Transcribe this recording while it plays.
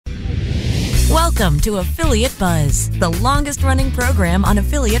Welcome to Affiliate Buzz, the longest-running program on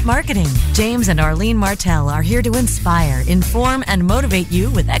affiliate marketing. James and Arlene Martell are here to inspire, inform, and motivate you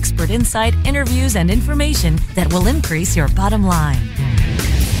with expert insight, interviews, and information that will increase your bottom line.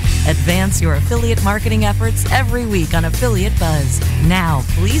 Advance your affiliate marketing efforts every week on Affiliate Buzz. Now,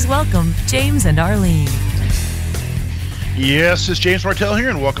 please welcome James and Arlene. Yes, it's James Martell here,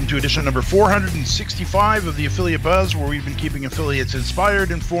 and welcome to edition number 465 of the Affiliate Buzz, where we've been keeping affiliates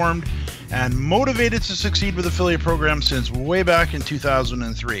inspired, informed, and motivated to succeed with affiliate programs since way back in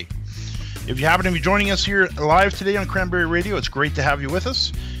 2003. If you happen to be joining us here live today on Cranberry Radio, it's great to have you with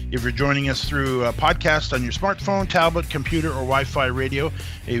us. If you're joining us through a podcast on your smartphone, tablet, computer, or Wi-Fi radio,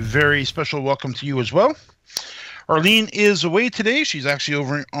 a very special welcome to you as well. Arlene is away today. She's actually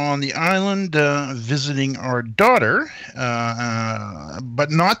over on the island visiting our daughter.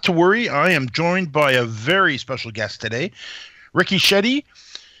 But not to worry, I am joined by a very special guest today, Ricky Shetty,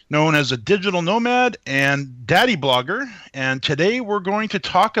 known as a digital nomad and daddy blogger. And today we're going to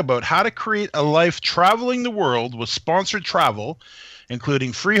talk about how to create a life traveling the world with sponsored travel,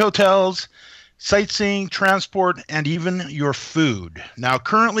 including free hotels, sightseeing, transport, and even your food. Now,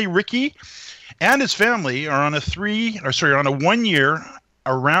 currently, Ricky and his family are on a 1 year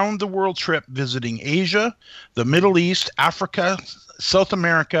around the world trip visiting Asia, the Middle East, Africa, South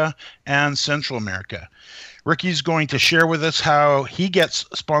America, and Central America. Ricky's going to share with us how he gets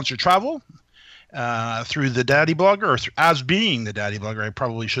sponsored travel through the daddy blogger, or as being the daddy blogger, I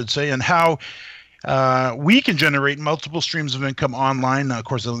probably should say, and how we can generate multiple streams of income online. Of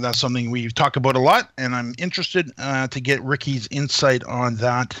course, that's something we talk about a lot, and I'm interested to get Ricky's insight on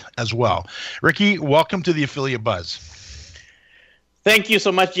that as well. Ricky, welcome to the Affiliate Buzz. Thank you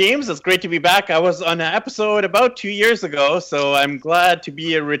so much, James. It's great to be back. I was on an episode about 2 years ago, so I'm glad to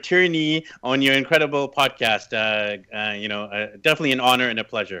be a returnee on your incredible podcast. Definitely an honor and a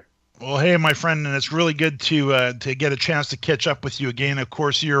pleasure. Well, hey, my friend, and it's really good to get a chance to catch up with you again. Of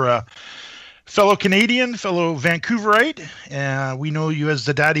course, you're a fellow Canadian, fellow Vancouverite. We know you as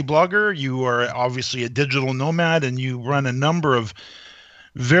the daddy blogger. You are obviously a digital nomad, and you run a number of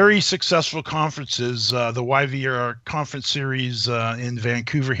very successful conferences, the YVR conference series in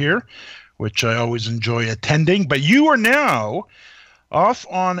Vancouver here, which I always enjoy attending. But you are now off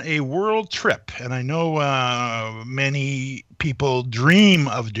on a world trip, and I know many people dream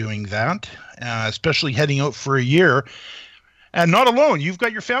of doing that, especially heading out for a year. And not alone, you've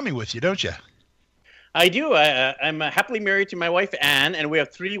got your family with you, don't you? I do. I'm happily married to my wife, Anne, and we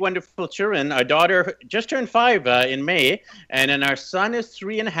have 3 wonderful children. Our daughter just turned 5 in May, and then our son is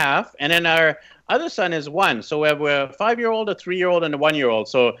 3.5, and then our other son is 1. So we have a 5-year-old, a 3-year-old, and a 1-year-old.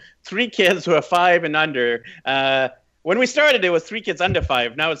 So 3 kids who are 5 and under. When we started, it was 3 kids under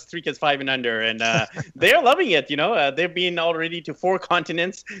 5. Now it's 3 kids 5 and under, and they're loving it. They've been already to 4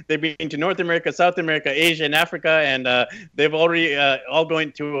 continents. They've been to North America, South America, Asia, and Africa, and they've already all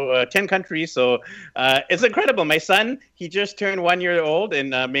going to 10 countries. So it's incredible. My son, he just turned 1 year old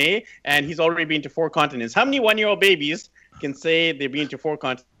in May, and he's already been to 4 continents. How many 1-year-old babies can say they've been to 4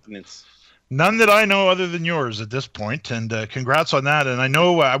 continents? None that I know other than yours at this point, and congrats on that. And I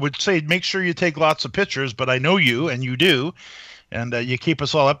know I would say make sure you take lots of pictures, but I know you, and you do, and you keep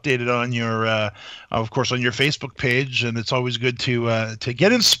us all updated on your, of course, on your Facebook page. And it's always good to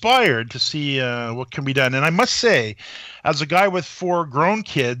get inspired to see what can be done. And I must say, as a guy with 4 grown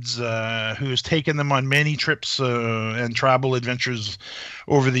kids who's taken them on many trips and travel adventures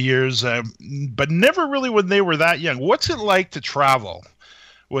over the years, but never really when they were that young. What's it like to travel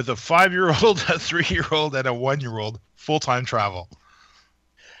with a 5-year-old, a 3-year-old, and a 1-year-old, full-time travel?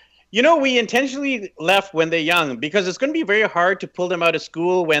 We intentionally left when they're young because it's going to be very hard to pull them out of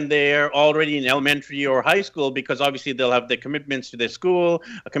school when they're already in elementary or high school, because obviously they'll have the commitments to their school,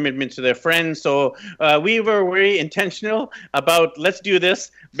 a commitment to their friends. So we were very intentional about let's do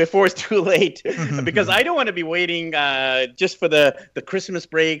this before it's too late, because I don't want to be waiting just for the Christmas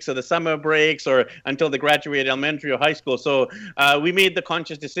breaks or the summer breaks or until they graduate elementary or high school. So we made the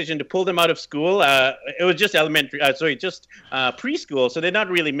conscious decision to pull them out of school. It was just preschool, so they're not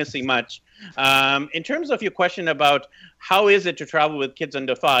really missing much. In terms of your question about how is it to travel with kids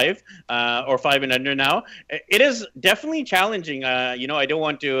under 5 or 5 and under now, it is definitely challenging. I don't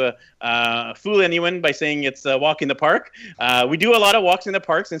want to fool anyone by saying it's a walk in the park. We do a lot of walks in the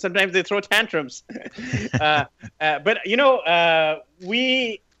parks, and sometimes they throw tantrums. But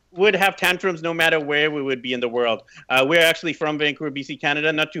we would have tantrums no matter where we would be in the world. We're actually from Vancouver, BC,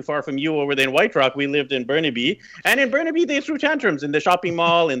 Canada, not too far from you over there in White Rock. We lived in Burnaby. And in Burnaby, they threw tantrums in the shopping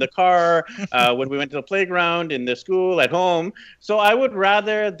mall, in the car, when we went to the playground, in the school, at home. So I would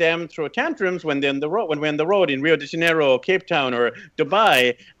rather them throw tantrums when they're on the road, when we're on the road in Rio de Janeiro, Cape Town, or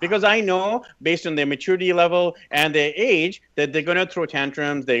Dubai, because I know, based on their maturity level and their age, that they're going to throw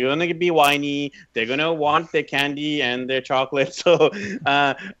tantrums, they're going to be whiny, they're going to want their candy and their chocolate. So,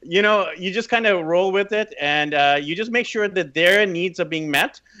 you just kind of roll with it, and you just make sure that their needs are being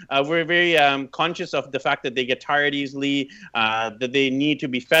met. We're very conscious of the fact that they get tired easily, that they need to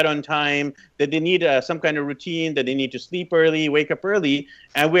be fed on time, that they need some kind of routine, that they need to sleep early, wake up early.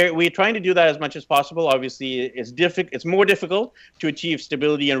 And we're trying to do that as much as possible. Obviously, it's more difficult to achieve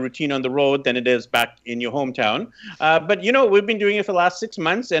stability and routine on the road than it is back in your hometown. But, we've been doing it for the last 6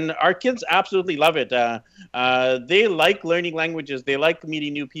 months, and our kids absolutely love it. They like learning languages. They like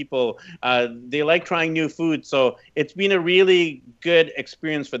meeting new people. They like trying new food. So it's been a really good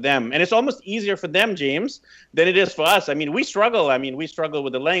experience for them. And it's almost easier for them, James, than it is for us. I mean, we struggle. We struggle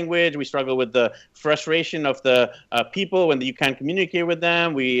with the language. We struggle with the frustration of the people when you can't communicate with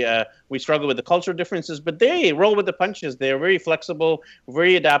them. We struggle with the cultural differences, but they roll with the punches. They're very flexible,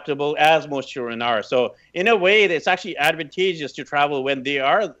 very adaptable, as most children are. So in a way, it's actually advantageous to travel when they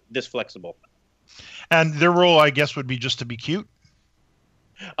are this flexible. And their role, I guess, would be just to be cute?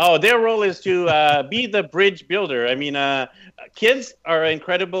 Oh, their role is to be the bridge builder. Kids are an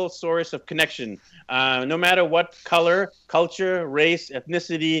incredible source of connection. No matter what color, culture, race,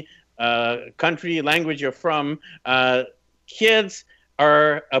 ethnicity, country, language you're from, kids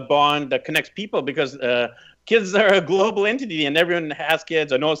are a bond that connects people, because kids are a global entity and everyone has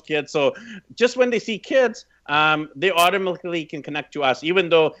kids or knows kids. So just when they see kids, they automatically can connect to us, even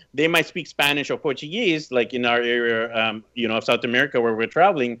though they might speak Spanish or Portuguese, like in our area, of South America where we're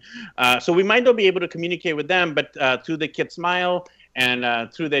traveling. So we might not be able to communicate with them, but through the kid smile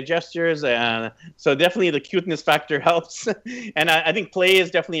and through their gestures. So definitely the cuteness factor helps. And I think play is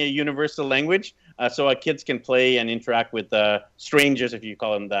definitely a universal language. So our kids can play and interact with strangers, if you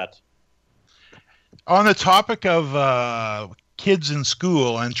call them that. On the topic of kids in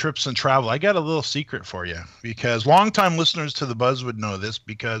school and trips and travel, I got a little secret for you, because longtime listeners to The Buzz would know this,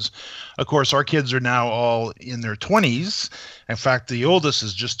 because, of course, our kids are now all in their 20s. In fact, the oldest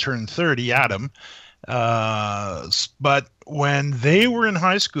has just turned 30, Adam. But when they were in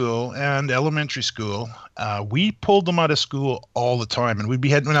high school and elementary school, we pulled them out of school all the time. And we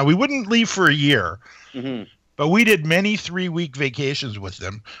wouldn't leave for a year. Mm-hmm. But we did many 3-week vacations with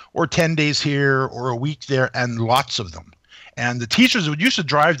them, or 10 days here or a week there, and lots of them. And the teachers used to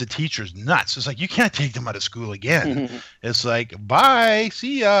drive the teachers nuts. It's like, you can't take them out of school again. It's like, bye,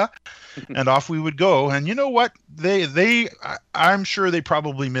 see ya. And off we would go. And you know what? I'm sure they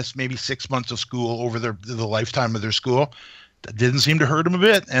probably missed maybe 6 months of school over the lifetime of their school. That didn't seem to hurt them a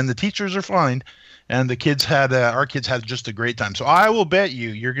bit. And the teachers are fine. And the kids our kids had just a great time. So I will bet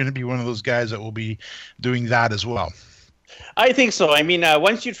you're going to be one of those guys that will be doing that as well. I think so.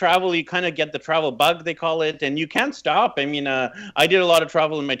 Once you travel, you kind of get the travel bug, they call it, and you can't stop. I did a lot of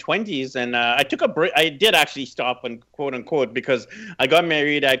travel in my 20s, and I took a break. I did actually stop, and quote unquote, because I got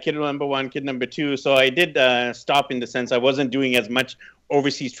married. I had kid number 1, kid number 2. So I did stop in the sense I wasn't doing as much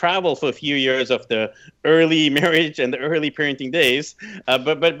overseas travel for a few years of the early marriage and the early parenting days,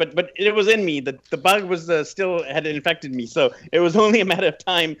 but it was in me. The bug was still had infected me, so it was only a matter of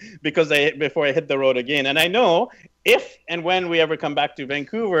time before I hit the road again. And I know if and when we ever come back to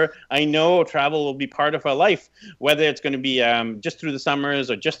Vancouver, I know travel will be part of our life, whether it's going to be just through the summers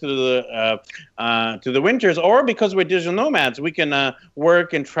or just through the winters, or because we're digital nomads, we can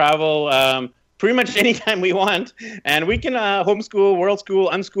work and travel pretty much anytime we want, and we can homeschool, world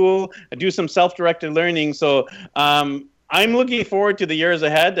school, unschool, do some self-directed learning. So I'm looking forward to the years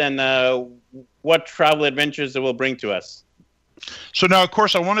ahead and what travel adventures it will bring to us. So now, of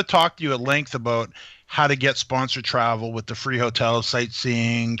course, I want to talk to you at length about how to get sponsored travel with the free hotels,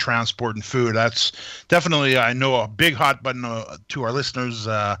 sightseeing, transport, and food. That's definitely, I know, a big hot button to our listeners,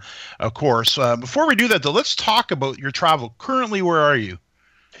 of course. Before we do that, though, let's talk about your travel. Currently, where are you?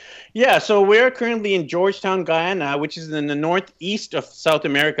 Yeah, so we're currently in Georgetown, Guyana, which is in the northeast of South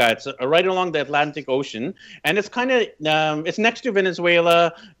America. It's right along the Atlantic Ocean, and it's kind of it's next to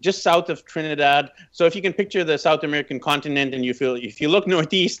Venezuela, just south of Trinidad. So if you can picture the South American continent, and if you look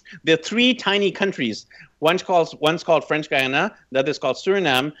northeast, there are 3 tiny countries. One's called French Guyana, the other is called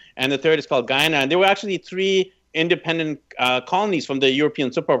Suriname, and the third is called Guyana. And there were actually 3 independent colonies from the European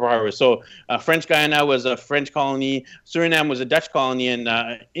superpowers. So French Guyana was a French colony, Suriname was a Dutch colony, and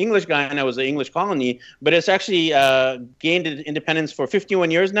English Guyana was an English colony. But it's actually gained independence for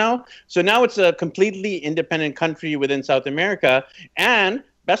 51 years now. So now it's a completely independent country within South America. And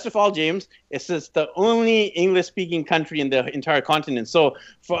best of all, James, it's just the only English-speaking country in the entire continent. So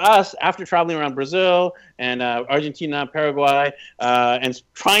for us, after traveling around Brazil and Argentina, Paraguay, and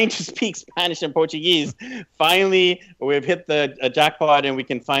trying to speak Spanish and Portuguese, finally we've hit the jackpot, and we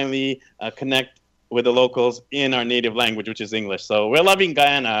can finally connect with the locals in our native language, which is English. So we're loving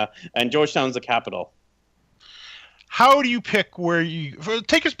Guyana, and Georgetown's the capital. How do you pick where you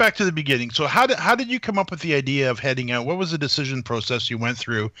take us back to the beginning? So how did you come up with the idea of heading out? What was the decision process you went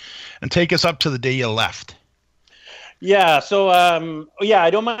through, and take us up to the day you left? Yeah. So, I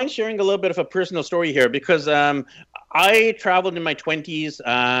don't mind sharing a little bit of a personal story here, because I traveled in my 20s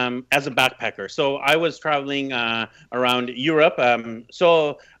as a backpacker. So I was traveling around Europe.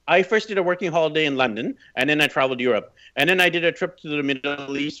 So I first did a working holiday in London, and then I traveled Europe. And then I did a trip to the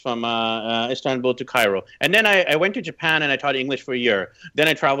Middle East from Istanbul to Cairo. And then I went to Japan, and I taught English for a year. Then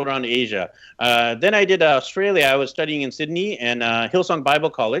I traveled around Asia. Then I did Australia. I was studying in Sydney and Hillsong Bible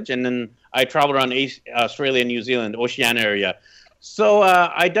College. And then I traveled around Australia and New Zealand, Oceania area. So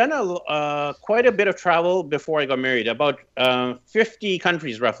I'd done quite a bit of travel before I got married, about 50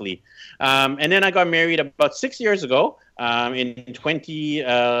 countries roughly. And then I got married about 6 years ago in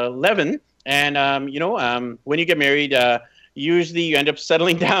 2011. And, when you get married, usually you end up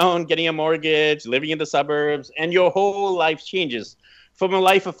settling down, getting a mortgage, living in the suburbs, and your whole life changes from a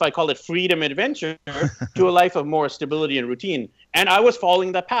life of, I call it freedom and adventure, to a life of more stability and routine. And I was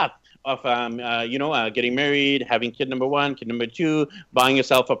following that path of, getting married, having kid number 1, kid number 2, buying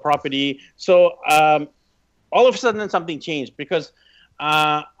yourself a property. So all of a sudden something changed, because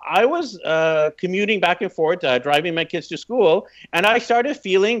I was commuting back and forth, driving my kids to school, and I started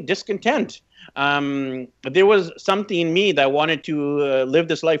feeling discontent. There was something in me that wanted to live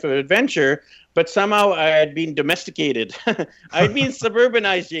this life of adventure, but somehow I had been domesticated. I had been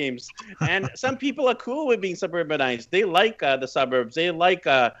suburbanized, James. And some people are cool with being suburbanized. They like the suburbs. They like,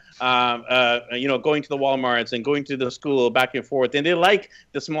 going to the Walmarts and going to the school back and forth. And they like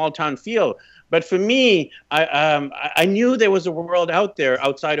the small town feel. But for me, I knew there was a world out there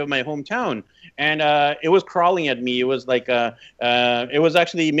outside of my hometown. And it was crawling at me. It was like, it was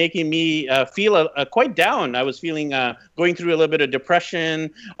actually making me feel quite down. I was feeling, going through a little bit of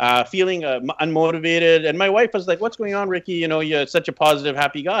depression, feeling unmotivated. And my wife was like, "What's going on, Ricky? You're such a positive,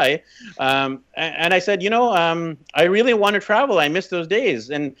 happy guy." And I said, I really want to travel. I miss those days.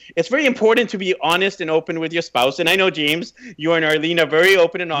 And it's very important to be honest and open with your spouse. And I know, James, you and Arlene are very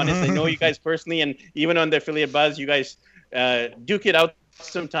open and honest. I know you guys personally, and even on the Affiliate Buzz, you guys duke it out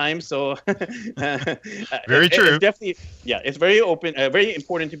sometimes. So very true. It's definitely, it's very open, very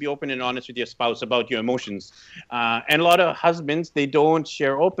important to be open and honest with your spouse about your emotions. And a lot of husbands, they don't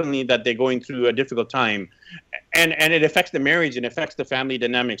share openly that they're going through a difficult time. And it affects the marriage and affects the family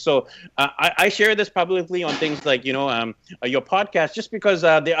dynamic. So I share this publicly on things like, your podcast, just because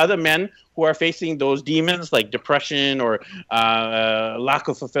there are other men who are facing those demons like depression or lack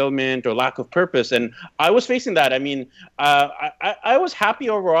of fulfillment or lack of purpose. And I was facing that. I mean, I was happy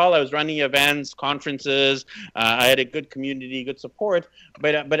overall. I was running events, conferences. I had a good community, good support.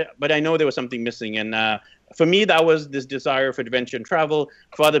 But I know there was something missing. And for me, that was this desire for adventure and travel.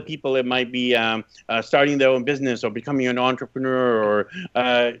 For other people, it might be starting their own business or becoming an entrepreneur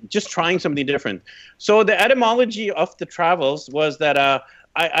or just trying something different. So the etymology of the travels was that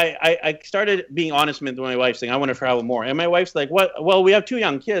I started being honest with my wife, saying, I want to travel more. And my wife's like, "What? Well, we have 2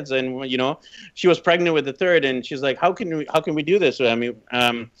 young kids, and she was pregnant with the third, and she's like, how can we do this?" I mean,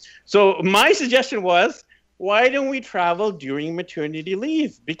 so my suggestion was, why don't we travel during maternity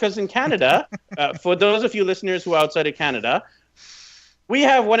leave? Because in Canada, for those of you listeners who are outside of Canada, we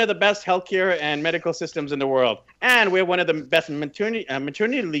have one of the best healthcare and medical systems in the world. And we're one of the best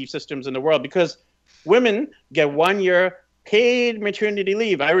maternity leave systems in the world, because women get 1 year paid maternity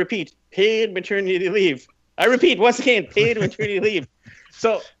leave. I repeat, paid maternity leave. I repeat, once again, paid maternity leave.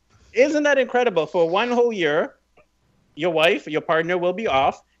 So isn't that incredible? For 1 whole year, your wife, your partner will be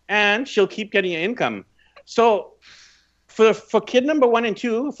off, and she'll keep getting an income. So for kid number 1 and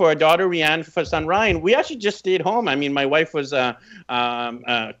 2, for our daughter Rianne, for son Ryan, we actually just stayed home. I mean, my wife was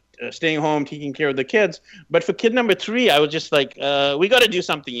staying home, taking care of the kids. But for kid number 3, I was just like, we got to do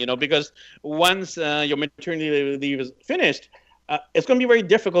something, because once your maternity leave is finished, it's going to be very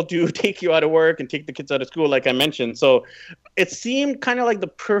difficult to take you out of work and take the kids out of school, like I mentioned. So it seemed kind of like the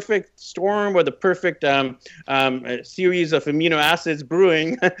perfect storm or the perfect series of amino acids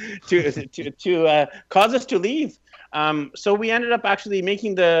brewing to cause us to leave. So we ended up actually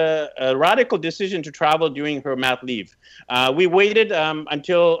making the radical decision to travel during her mat leave. We waited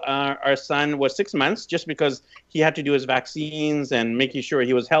until our son was 6 months, just because he had to do his vaccines and making sure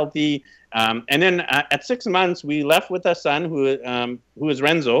he was healthy. And then at 6 months, we left with our son, who is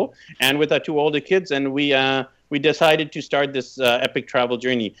Renzo, and with our two older kids, and we decided to start this epic travel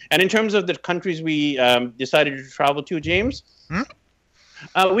journey. And in terms of the countries we decided to travel to, James,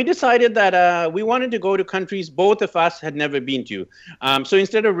 we decided that we wanted to go to countries both of us had never been to. So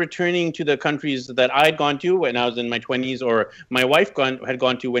instead of returning to the countries that I'd gone to when I was in my 20s, or my wife had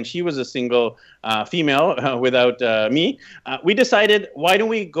gone to when she was a single female without me, we decided, why don't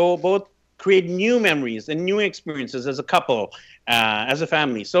we go both create new memories and new experiences as a couple, as a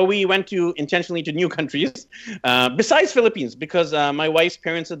family. So we went intentionally to new countries, besides Philippines, because my wife's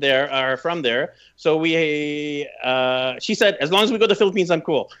parents are from there. So she said, as long as we go to the Philippines, I'm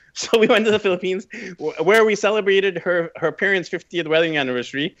cool. So we went to the Philippines, where we celebrated her parents' 50th wedding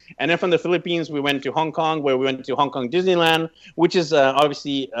anniversary. And then from the Philippines, we went to Hong Kong, where we went to Hong Kong Disneyland, which is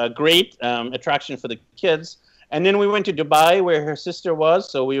obviously a great attraction for the kids. And then we went to Dubai, where her sister was.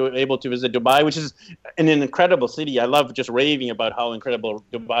 So we were able to visit Dubai, which is an incredible city. I love just raving about how incredible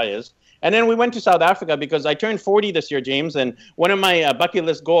Dubai is. And then we went to South Africa because I turned 40 this year, James. And one of my bucket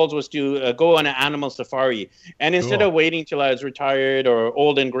list goals was to go on an animal safari. And instead of waiting till I was retired or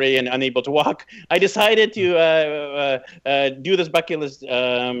old and gray and unable to walk, I decided to do this bucket list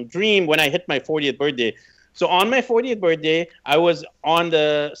dream when I hit my 40th birthday. So on my 40th birthday, I was on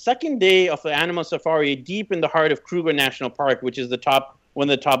the second day of the animal safari deep in the heart of Kruger National Park, which is one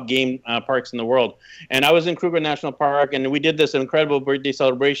of the top game parks in the world. And I was in Kruger National Park, and we did this incredible birthday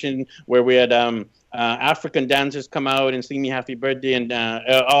celebration where we had African dancers come out and sing me happy birthday. And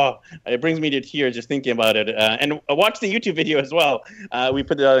it brings me to tears just thinking about it. And watch the YouTube video as well. We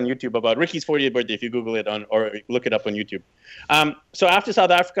put it out on YouTube about Ricky's 40th birthday, if you Google it or look it up on YouTube. So after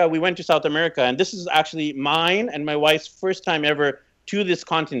South Africa, we went to South America. And this is actually mine and my wife's first time ever to this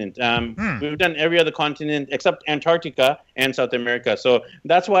continent. We've done every other continent except Antarctica and South America. So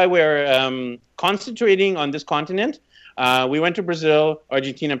that's why we're concentrating on this continent. We went to Brazil,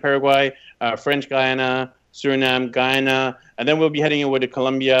 Argentina, Paraguay, French Guiana, Suriname, Guyana, and then we'll be heading over to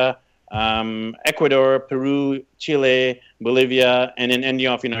Colombia, Ecuador, Peru, Chile, Bolivia, and then ending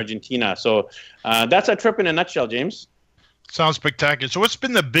off in Argentina. So that's our trip in a nutshell, James. Sounds spectacular. So what's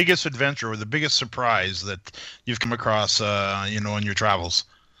been the biggest adventure or the biggest surprise that you've come across, in your travels?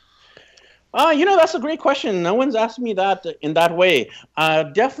 That's a great question. No one's asked me that in that way.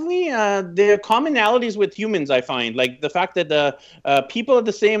 Definitely, there are commonalities with humans, I find. Like the fact that the people are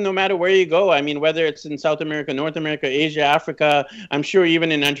the same no matter where you go. I mean, whether it's in South America, North America, Asia, Africa, I'm sure even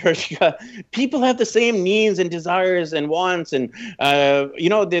in Antarctica, people have the same needs and desires and wants. And,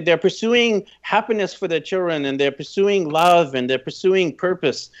 they're pursuing happiness for their children, and they're pursuing love, and they're pursuing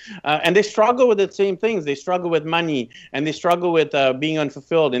purpose. And they struggle with the same things. They struggle with money, and they struggle with being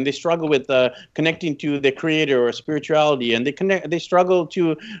unfulfilled, and they struggle with connecting to the creator or spirituality, and they struggle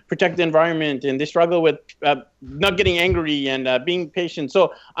to protect the environment, and they struggle with not getting angry and being patient.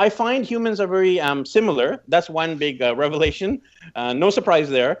 So I find humans are very similar. That's one big revelation. No surprise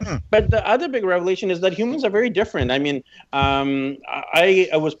there. But the other big revelation is that humans are very different. I mean, I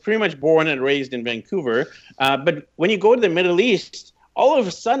was pretty much born and raised in Vancouver, but when you go to the Middle East, all of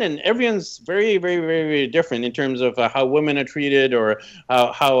a sudden, everyone's very, very, very, very different in terms of how women are treated, or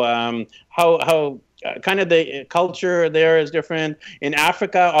how kind of the culture there is different. In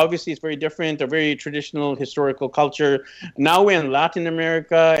Africa, obviously, it's very different, a very traditional historical culture. Now we're in Latin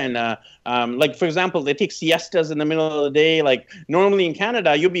America, and like, for example, they take siestas in the middle of the day. Like normally in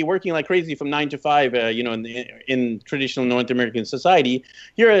Canada, you'll be working like crazy from 9 to 5, in traditional North American society.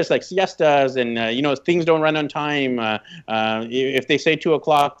 Here it's like siestas, and, things don't run on time. If they say 2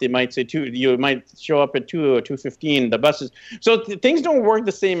 o'clock, they might say 2. You might show up at 2 or 2:15. The buses. So things don't work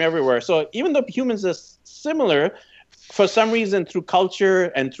the same everywhere. So even though humans are similar, for some reason, through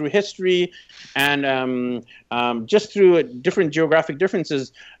culture and through history and just through different geographic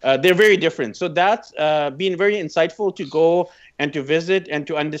differences, they're very different. So that's been very insightful to go and to visit and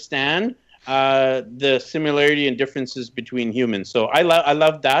to understand the similarity and differences between humans. So I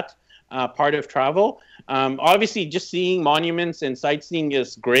love that part of travel. Obviously, just seeing monuments and sightseeing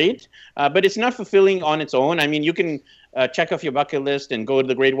is great, but it's not fulfilling on its own. I mean, you can check off your bucket list and go to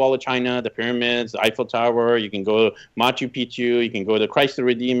the Great Wall of China, the pyramids, the Eiffel Tower. You can go to Machu Picchu. You can go to Christ the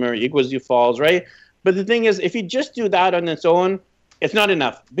Redeemer, Iguazu Falls, right? But the thing is, if you just do that on its own, it's not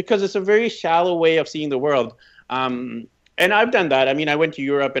enough because it's a very shallow way of seeing the world. And I've done that. I mean, I went to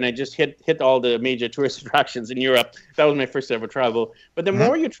Europe and I just hit all the major tourist attractions in Europe. That was my first ever travel. But the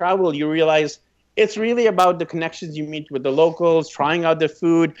more you travel, you realize it's really about the connections you meet with the locals, trying out the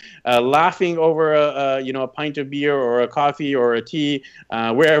food, laughing over a pint of beer or a coffee or a tea,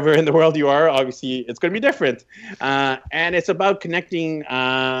 wherever in the world you are. Obviously, it's going to be different. And it's about connecting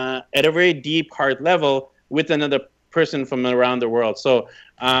at a very deep heart level with another person from around the world. So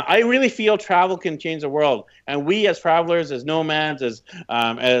I really feel travel can change the world. And we as travelers, as nomads, as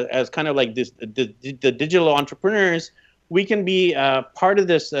kind of like the digital entrepreneurs, we can be part of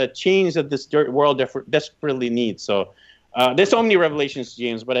this change that this world desperately needs. So there's so many revelations,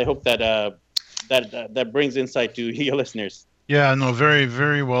 James, but I hope that that brings insight to your listeners. Yeah, no, very,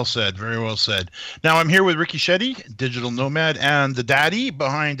 very well said. Very well said. Now I'm here with Ricky Shetty, digital nomad, and the daddy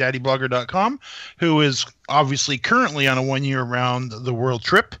behind daddyblogger.com, who is obviously currently on a 1-year around the world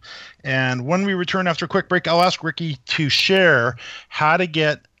trip. And when we return after a quick break, I'll ask Ricky to share how to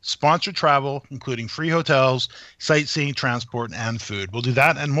get sponsored travel, including free hotels, sightseeing, transport, and food. We'll do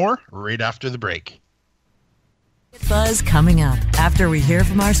that and more right after the break. Buzz coming up after we hear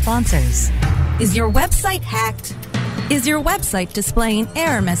from our sponsors. Is your website hacked? Is your website displaying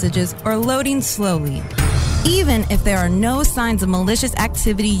error messages or loading slowly? Even if there are no signs of malicious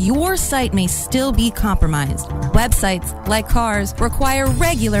activity, your site may still be compromised. Websites, like cars, require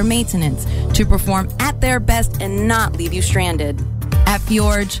regular maintenance to perform at their best and not leave you stranded. At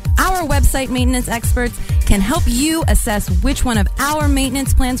Fjorge, our website maintenance experts can help you assess which one of our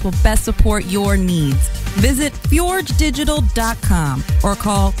maintenance plans will best support your needs. Visit fjorgedigital.com or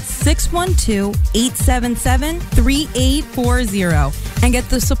call 612-877-3840 and get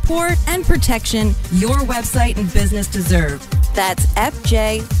the support and protection your website and business deserve. That's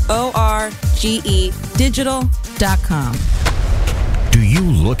FJORGE digital.com. Do you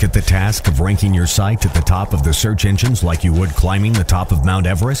look at the task of ranking your site at the top of the search engines like you would climbing the top of Mount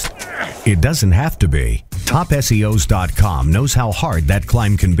Everest? It doesn't have to be. TopSEOs.com knows how hard that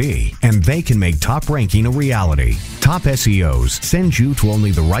climb can be, and they can make top ranking a reality. Top SEOs sends you to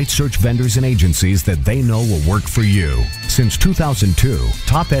only the right search vendors and agencies that they know will work for you. Since 2002,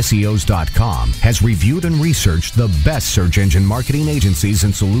 TopSEOs.com has reviewed and researched the best search engine marketing agencies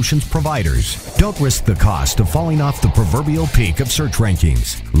and solutions providers. Don't risk the cost of falling off the proverbial peak of search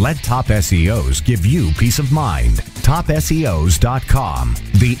rankings. Let Top SEOs give you peace of mind. TopSEOs.com,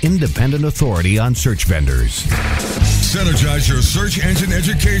 the independent authority on search vendors. Synergize your search engine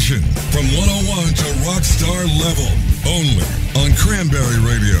education from 101 to rockstar level. Only on Cranberry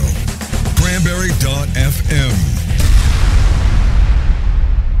Radio. Cranberry.fm.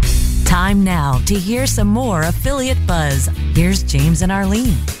 Time now to hear some more affiliate buzz. Here's James and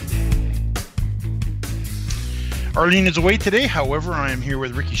Arlene. Arlene is away today. However, I am here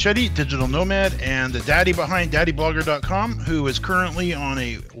with Ricky Shetty, digital nomad, and the daddy behind daddyblogger.com, who is currently on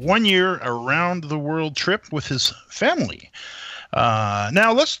a 1-year around the world trip with his family.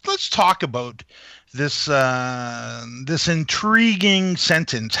 Now let's talk about this intriguing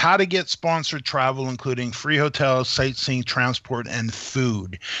sentence: how to get sponsored travel, including free hotels, sightseeing, transport, and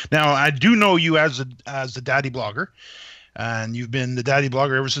food. Now, I do know you as the daddy blogger. And you've been the daddy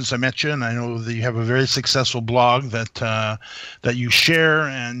blogger ever since I met you, and I know that you have a very successful blog that you share,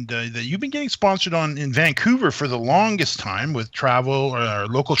 and that you've been getting sponsored on in Vancouver for the longest time with travel or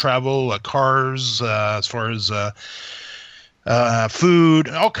local travel, cars, as far as food,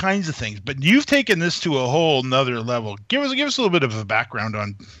 all kinds of things. But you've taken this to a whole nother level. Give us a little bit of a background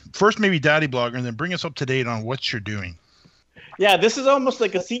on first maybe daddy blogger, and then bring us up to date on what you're doing. Yeah, this is almost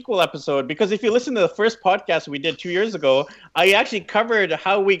like a sequel episode, because if you listen to the first podcast we did 2 years ago, I actually covered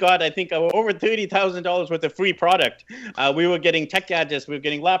how we got, I think, over $30,000 worth of free product. We were getting tech gadgets, we were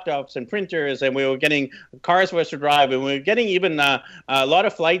getting laptops and printers, and we were getting cars for us to drive, and we were getting even a lot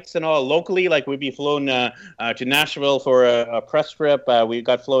of flights and all locally. Like we'd be flown to Nashville for a press trip. We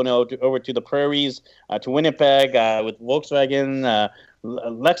got flown over to the prairies, to Winnipeg with Volkswagen.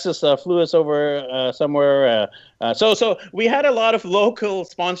 Lexus flew us over somewhere. So we had a lot of local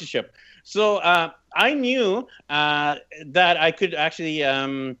sponsorship. So I knew that I could actually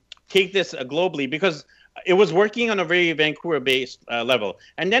take this globally, because it was working on a very Vancouver-based level.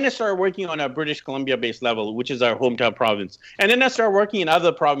 And then I started working on a British Columbia-based level, which is our hometown province. And then I started working in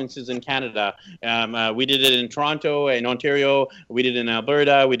other provinces in Canada. We did it in Toronto, in Ontario. We did it in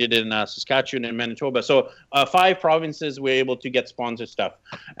Alberta. We did it in Saskatchewan and Manitoba. So 5 provinces were able to get sponsored stuff.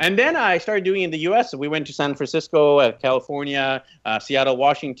 And then I started doing it in the U.S. We went to San Francisco, California, Seattle,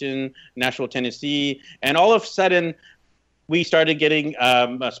 Washington, Nashville, Tennessee. And all of a sudden, we started getting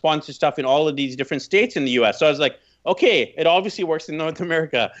sponsored stuff in all of these different states in the U.S. So I was like, okay, it obviously works in North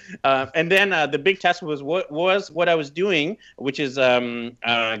America. And then the big test was what I was doing, which is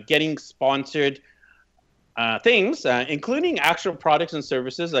getting sponsored things, including actual products and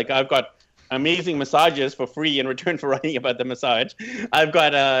services. Like I've got amazing massages for free in return for writing about the massage. I've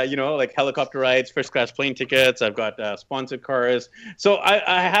got, like helicopter rides, first class plane tickets. I've got sponsored cars. So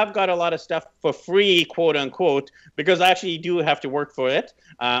I have got a lot of stuff for free, quote unquote, because I actually do have to work for it.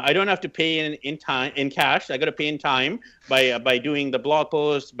 I don't have to pay in cash. I got to pay in time by doing the blog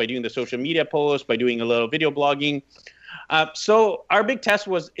posts, by doing the social media posts, by doing a little video blogging. So our big test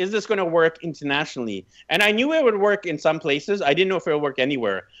was, is this going to work internationally? And I knew it would work in some places. I didn't know if it would work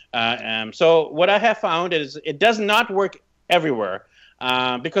anywhere. So what I have found is it does not work everywhere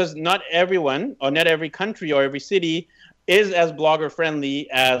because not everyone or not every country or every city is as blogger friendly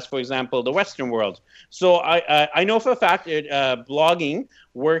as, for example, the Western world. So I know for a fact that blogging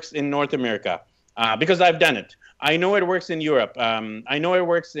works in North America because I've done it. I know it works in Europe. I know it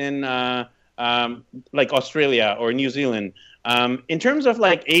works in like Australia or New Zealand. In terms of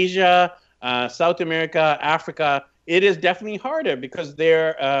like Asia, South America, Africa, it is definitely harder because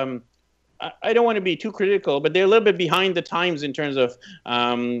they're, I don't want to be too critical, but they're a little bit behind the times in terms of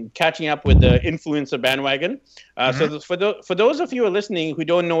catching up with the influencer bandwagon. So for those of you who are listening who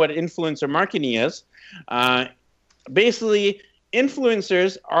don't know what influencer marketing is, basically,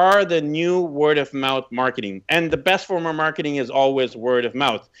 influencers are the new word of mouth marketing, and the best form of marketing is always word of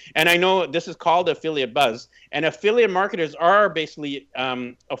mouth. And I know this is called affiliate buzz, and affiliate marketers are basically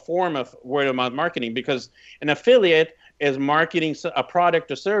a form of word of mouth marketing because an affiliate is marketing a product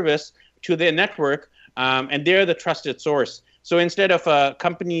or service to their network, and they're the trusted source. So instead of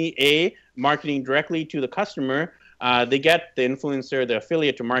company A marketing directly to the customer, they get the influencer, the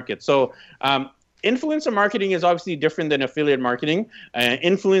affiliate to market. So influencer marketing is obviously different than affiliate marketing.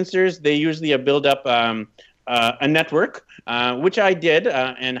 Influencers, they usually build up a network, which I did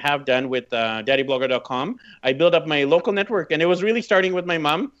and have done with daddyblogger.com. I built up my local network, and it was really starting with my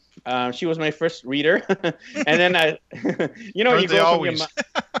mom. She was my first reader, and then I, you go from your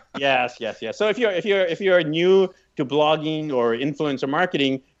yes. So if you're new to blogging or influencer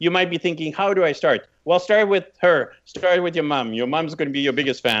marketing, you might be thinking, how do I start? Well, start with her. Start with your mom. Your mom's going to be your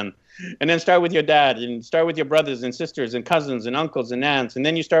biggest fan. And then start with your dad, and start with your brothers and sisters and cousins and uncles and aunts. And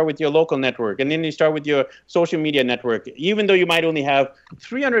then you start with your local network. And then you start with your social media network. Even though you might only have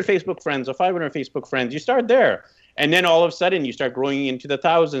 300 Facebook friends or 500 Facebook friends, you start there. And then all of a sudden you start growing into the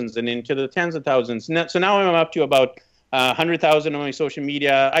thousands and into the tens of thousands. So now I'm up to about 100,000 on my social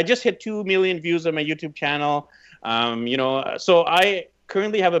media. I just hit 2 million views on my YouTube channel. So I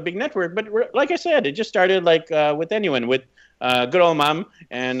currently have a big network. But like I said, it just started like with anyone, with good old mom,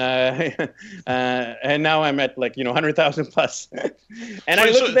 and now I'm at 100,000 plus. And I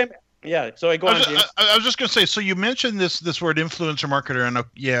look at them. Yeah, so I go on. I was just going to say, so you mentioned this word influencer marketer, and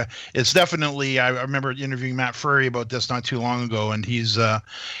yeah, it's definitely. I remember interviewing Matt Furry about this not too long ago, and he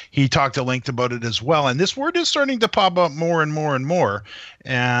talked at length about it as well. And this word is starting to pop up more and more and more.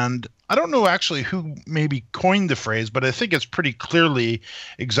 And I don't know actually who maybe coined the phrase, but I think it's pretty clearly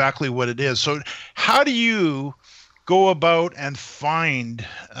exactly what it is. So how do you go about and find?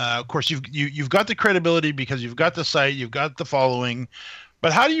 Of course, you've got the credibility because you've got the site, you've got the following.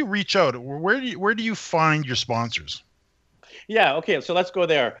 But how do you reach out? Where do you find your sponsors? Yeah, okay, so let's go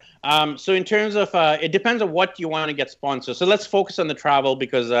there. So in terms of, it depends on what you want to get sponsored. So let's focus on the travel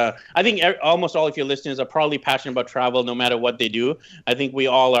because I think almost all of your listeners are probably passionate about travel no matter what they do. I think we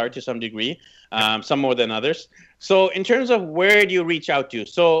all are to some degree, some more than others. So in terms of where do you reach out to?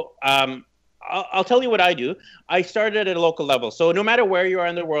 So I'll tell you what I do. I started at a local level. So no matter where you are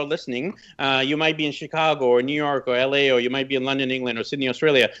in the world listening, you might be in Chicago or New York or LA, or you might be in London, England, or Sydney,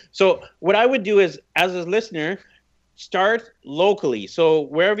 Australia. So what I would do is, as a listener, start locally. So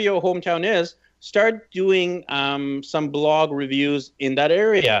wherever your hometown is, start doing some blog reviews in that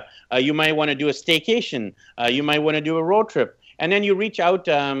area. You might want to do a staycation. You might want to do a road trip. And then you reach out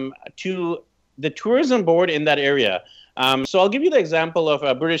to the tourism board in that area. So I'll give you the example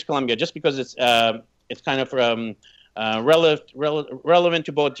of British Columbia, just because it's kind of relevant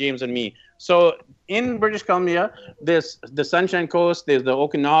to both James and me. So in British Columbia, there's the Sunshine Coast, there's the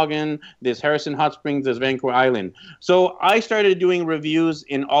Okanagan, there's Harrison Hot Springs, there's Vancouver Island. So I started doing reviews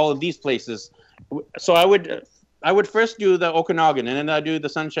in all of these places. So I would first do the Okanagan, and then I'd do the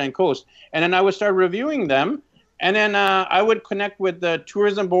Sunshine Coast, and then I would start reviewing them, and then I would connect with the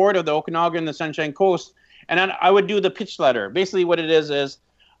tourism board of the Okanagan and the Sunshine Coast. And then I would do the pitch letter. Basically what it is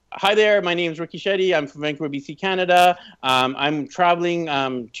Hi there, my name is Ricky Shetty. I'm from Vancouver, BC, Canada. I'm traveling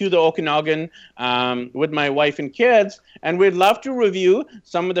to the Okanagan with my wife and kids, and we'd love to review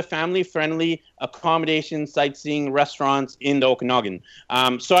some of the family-friendly accommodation, sightseeing, restaurants in the Okanagan.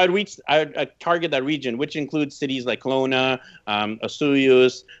 So I'd target that region, which includes cities like Kelowna,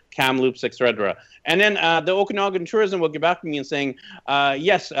 Osoyoos, Kamloops, etc. And then the Okanagan Tourism will get back to me and saying,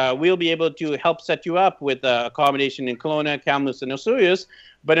 yes, we'll be able to help set you up with accommodation in Kelowna, Kamloops, and Osoyoos,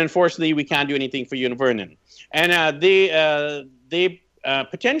 but unfortunately, we can't do anything for you in Vernon. And they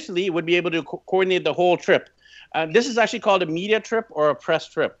potentially would be able to coordinate the whole trip. This is actually called a media trip or a press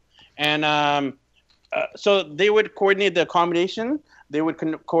trip. And so they would coordinate the accommodation. They would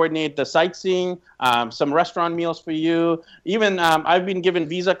coordinate the sightseeing, some restaurant meals for you. Even I've been given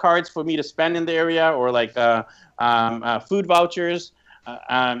Visa cards for me to spend in the area, or like food vouchers.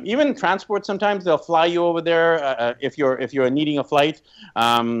 Even transport, sometimes they'll fly you over there if you're needing a flight.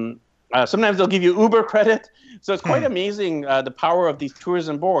 Sometimes they'll give you Uber credit. So it's quite amazing the power of these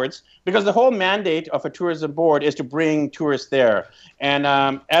tourism boards, because the whole mandate of a tourism board is to bring tourists there. And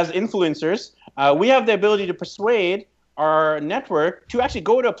as influencers, we have the ability to persuade our network to actually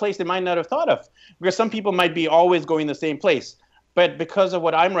go to a place they might not have thought of, because some people might be always going the same place. But because of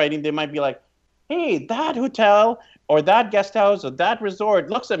what I'm writing, they might be like, hey, that hotel or that guest house or that resort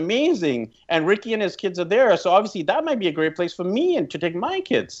looks amazing, and Ricky and his kids are there, so obviously that might be a great place for me and to take my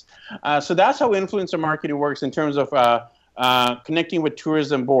kids. So that's how influencer marketing works in terms of connecting with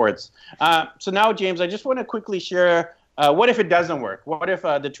tourism boards. So now, James, I just want to quickly share, what if it doesn't work? What if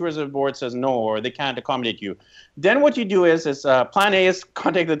the tourism board says no, or they can't accommodate you? Then what you do is plan A is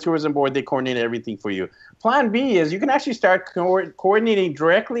contact the tourism board, they coordinate everything for you. Plan B is you can actually start coordinating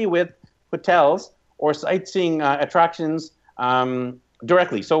directly with hotels or sightseeing attractions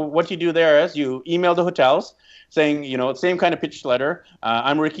directly. So what you do there is you email the hotels saying, same kind of pitch letter.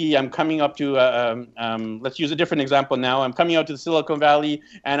 I'm Ricky. I'm coming up to, let's use a different example now. I'm coming out to the Silicon Valley,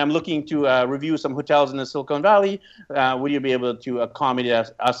 and I'm looking to review some hotels in the Silicon Valley. Would you be able to accommodate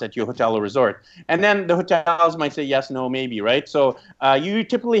us at your hotel or resort? And then the hotels might say yes, no, maybe, right? So you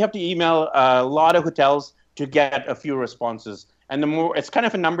typically have to email a lot of hotels to get a few responses. And the more, it's kind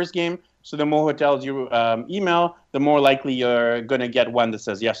of a numbers game. So the more hotels you email, the more likely you're going to get one that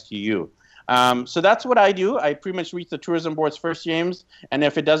says yes to you. So that's what I do. I pretty much reach the tourism boards first, James. And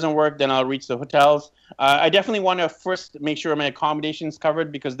if it doesn't work, then I'll reach the hotels. I definitely want to first make sure my accommodation is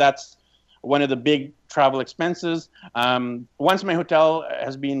covered, because that's one of the big travel expenses. Once my hotel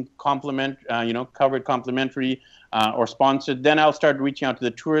has been covered complimentary or sponsored, then I'll start reaching out to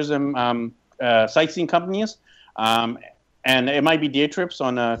the tourism sightseeing companies. And it might be day trips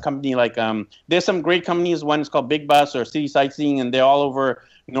on a company like, there's some great companies. One is called Big Bus or City Sightseeing, and they're all over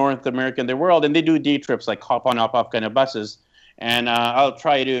North America and the world. And they do day trips, like hop on, hop off kind of buses. And I'll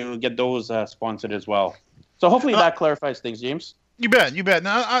try to get those sponsored as well. So hopefully that clarifies things, James. You bet.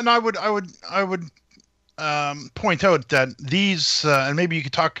 Now, I would point out that these, and maybe you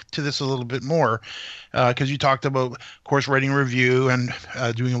could talk to this a little bit more, because you talked about, of course, writing a review and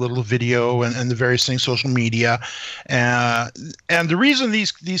doing a little video and the various things, social media, and the reason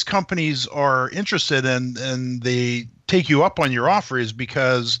these companies are interested and they take you up on your offer is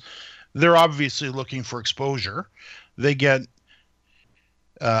because they're obviously looking for exposure. They get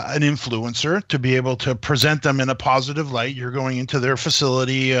an influencer to be able to present them in a positive light. You're going into their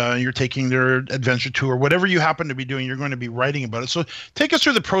facility, you're taking their adventure tour, whatever you happen to be doing, you're going to be writing about it. So take us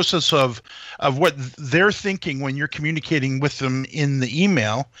through the process of what they're thinking when you're communicating with them in the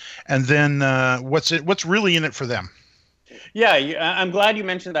email, and then what's really in it for them. Yeah, I'm glad you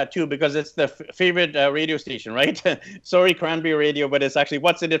mentioned that too, because it's the favorite radio station, right? Sorry, Cranberry Radio, but it's actually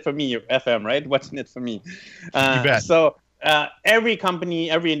what's in it for me, FM, right? What's in it for me? You bet. So every company,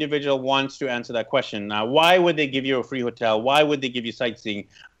 every individual wants to answer that question. Now, why would they give you a free hotel? Why would they give you sightseeing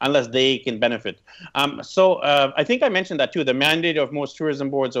unless they can benefit? So I think I mentioned that too. The mandate of most tourism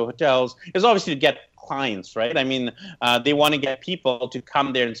boards or hotels is obviously to get clients, right? I mean, they want to get people to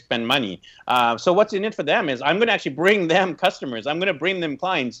come there and spend money. So what's in it for them is I'm going to actually bring them customers. I'm going to bring them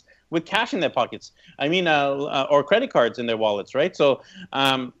clients with cash in their pockets. I mean, or credit cards in their wallets, right? So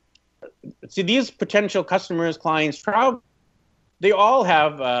see, these potential customers, clients, travel, they all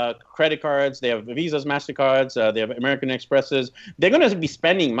have credit cards. They have Visas, MasterCards. They have American Expresses. They're going to be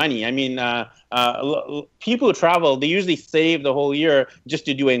spending money. I mean, people who travel, they usually save the whole year just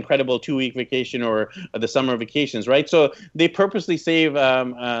to do an incredible 2-week vacation or the summer vacations, right? So they purposely save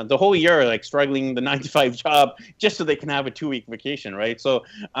the whole year, like struggling the 9-to-5 job, just so they can have a 2-week vacation, right? So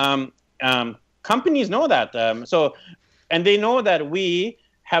companies know that. And they know that we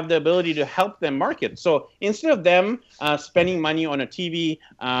have the ability to help them market. So instead of them spending money on a TV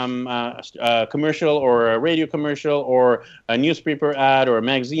commercial or a radio commercial or a newspaper ad or a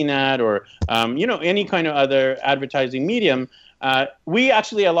magazine ad or any kind of other advertising medium, we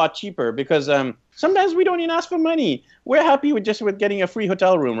actually are a lot cheaper because sometimes we don't even ask for money. We're happy with getting a free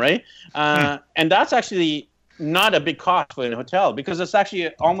hotel room, right? And that's actually not a big cost for a hotel because it's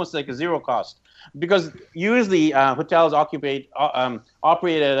actually almost like a zero cost. Because usually hotels operate at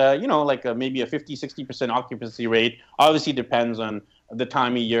maybe a 50-60% occupancy rate. Obviously depends on the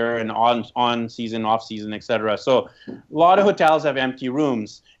time of year and on season, off season, etc. So a lot of hotels have empty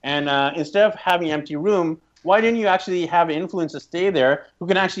rooms, and instead of having empty room, why didn't you actually have an influencer stay there who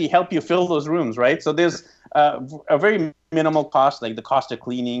can actually help you fill those rooms, right? So there's a very minimal cost, like the cost of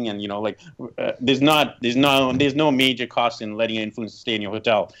cleaning, and there's no major cost in letting an influencer stay in your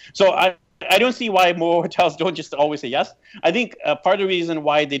hotel. So I don't see why more hotels don't just always say yes. I think part of the reason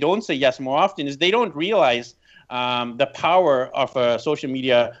why they don't say yes more often is they don't realize the power of a social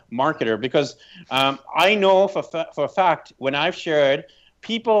media marketer. Because I know for a fact, when I've shared,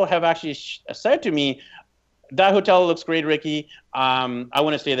 people have actually said to me, that hotel looks great, Ricky. I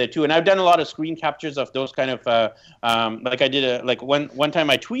want to stay there too. And I've done a lot of screen captures of those kind of, like I did, one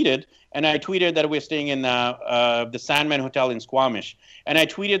time I tweeted that we're staying in the Sandman Hotel in Squamish. And I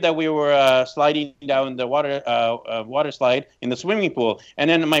tweeted that we were sliding down the water slide in the swimming pool. And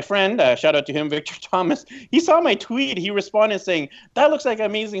then my friend, shout out to him, Victor Thomas, he saw my tweet. He responded saying, that looks like an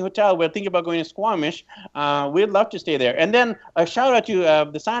amazing hotel. We're thinking about going to Squamish. We'd love to stay there. And then a shout out to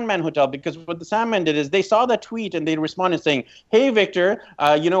the Sandman Hotel, because what the Sandman did is they saw the tweet and they responded saying, hey, Victor,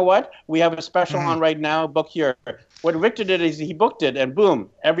 you know what? We have a special on right now. Book here. What Victor did is he booked it, and boom,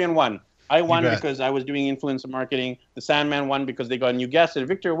 everyone won. I won because I was doing influencer marketing. The Sandman won because they got a new guest, and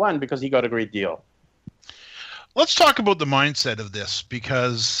Victor won because he got a great deal. Let's talk about the mindset of this,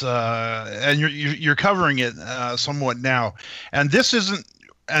 because and you're covering it somewhat now, and this isn't.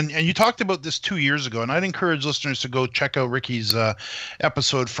 And you talked about this 2 years ago, and I'd encourage listeners to go check out Ricky's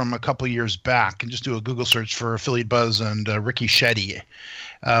episode from a couple of years back and just do a Google search for Affiliate Buzz and Ricky Shetty,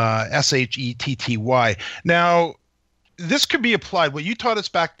 Shetty. Now, this could be applied, what you taught us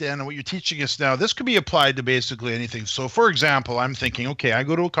back then and what you're teaching us now, this could be applied to basically anything. So, for example, I'm thinking, okay, I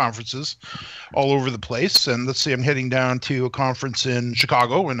go to conferences all over the place, and let's say I'm heading down to a conference in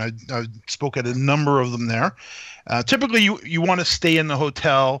Chicago, and I spoke at a number of them there. Typically, you want to stay in the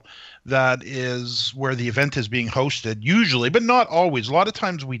hotel that is where the event is being hosted, usually, but not always. A lot of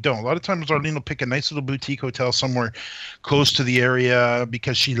times we don't. A lot of times Arlene will pick a nice little boutique hotel somewhere close to the area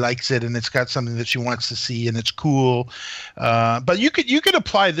because she likes it and it's got something that she wants to see and it's cool. But you could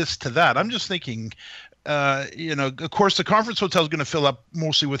apply this to that. I'm just thinking, of course, the conference hotel is going to fill up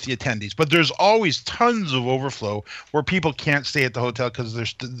mostly with the attendees, but there's always tons of overflow where people can't stay at the hotel because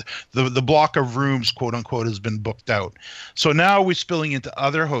there's the block of rooms, quote unquote, has been booked out. So now we're spilling into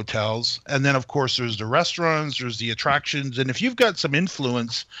other hotels. And then, of course, there's the restaurants, there's the attractions. And if you've got some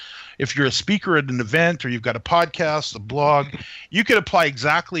influence, if you're a speaker at an event or you've got a podcast, a blog, you could apply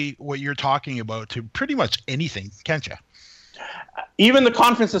exactly what you're talking about to pretty much anything, can't you? Even the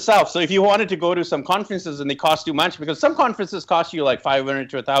conference itself. So if you wanted to go to some conferences and they cost too much, because some conferences cost you like $500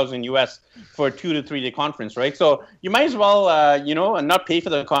 to $1,000 US for a 2 to 3 day conference, right? So you might as well, and not pay for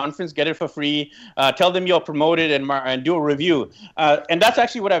the conference, get it for free, tell them you'll promote it and do a review. And that's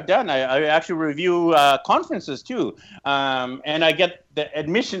actually what I've done. I actually review conferences too. And I get the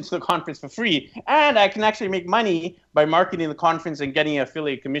admission to the conference for free, and I can actually make money by marketing the conference and getting an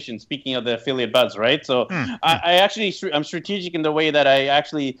affiliate commission. Speaking of the affiliate buzz, right? So I'm strategic in the way that I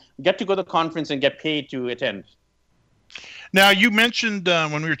actually get to go to the conference and get paid to attend. Now, you mentioned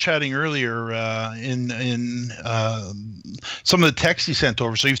when we were chatting earlier in some of the text you sent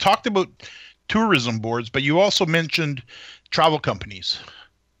over. So you've talked about tourism boards, but you also mentioned travel companies.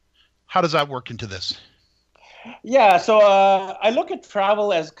 How does that work into this? Yeah, so I look at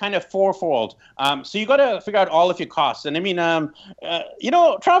travel as kind of fourfold. So you got to figure out all of your costs. And I mean,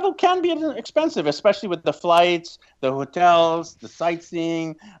 travel can be expensive, especially with the flights, the hotels, the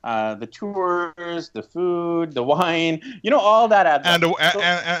sightseeing, the tours, the food, the wine, all that adds up.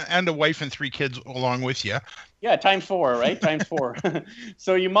 And a wife and 3 kids along with you. Yeah, times 4, right? Times 4.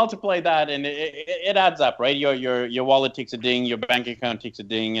 So you multiply that, and it adds up, right? Your wallet takes a ding, your bank account takes a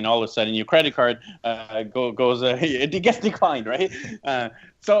ding, and all of a sudden your credit card it gets declined, right?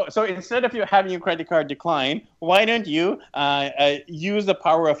 So instead of you having your credit card decline, why don't you use the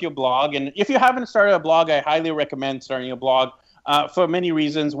power of your blog? And if you haven't started a blog, I highly recommend starting a blog for many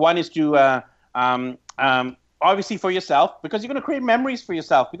reasons. One is to obviously for yourself, because you're going to create memories for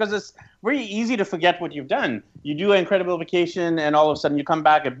yourself, because it's very easy to forget what you've done. You do an incredible vacation and all of a sudden you come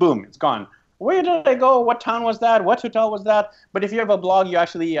back and boom, it's gone. Where did I go? What town was that? What hotel was that? But if you have a blog, you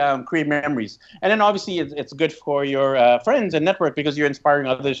actually create memories. And then obviously it's good for your friends and network because you're inspiring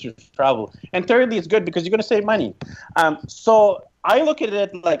others to travel. And thirdly, it's good because you're going to save money. So I look at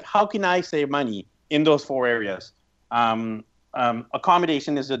it like, how can I save money in those 4 areas?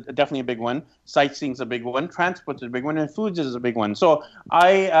 Accommodation is definitely a big one. Sightseeing is a big one. Transport is a big one. And foods is a big one. So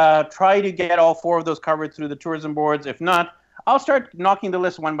I try to get all 4 of those covered through the tourism boards. If not, I'll start knocking the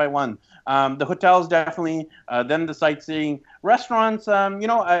list one by one. The hotels definitely, then the sightseeing. Restaurants,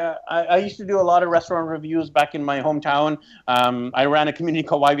 I used to do a lot of restaurant reviews back in my hometown. I ran a community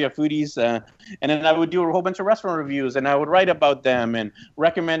called YVF Foodies, and then I would do a whole bunch of restaurant reviews, and I would write about them and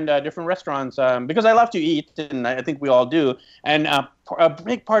recommend different restaurants because I love to eat, and I think we all do. And a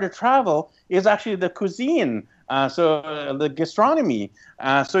big part of travel is actually the cuisine. So the gastronomy.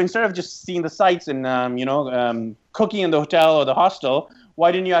 So instead of just seeing the sights and cooking in the hotel or the hostel,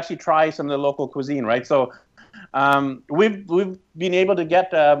 why didn't you actually try some of the local cuisine, right? So we've been able to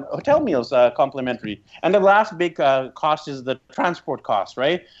get hotel meals complimentary. And the last big cost is the transport cost,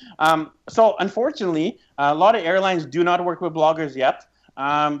 right? So unfortunately, a lot of airlines do not work with bloggers yet.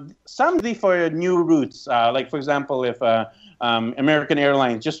 Some for new routes, like for example, if American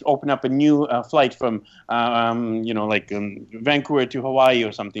Airlines just open up a new flight from, Vancouver to Hawaii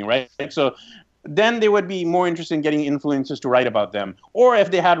or something, right? So then they would be more interested in getting influencers to write about them. Or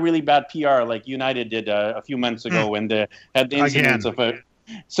if they had really bad PR, like United did a few months ago when they had the incidents of a...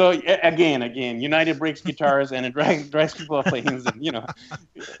 So again, United breaks guitars and it drives people off planes, and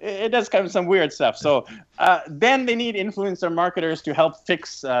it does kind of some weird stuff. So then they need influencer marketers to help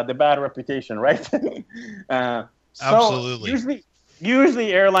fix the bad reputation, right? Absolutely.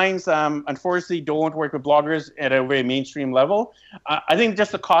 Usually airlines, unfortunately, don't work with bloggers at a very mainstream level. I think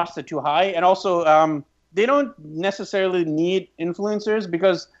just the costs are too high, and also they don't necessarily need influencers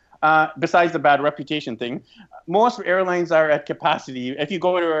because. Besides the bad reputation thing, most airlines are at capacity. If you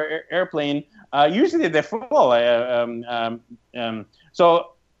go to an airplane, usually they're full.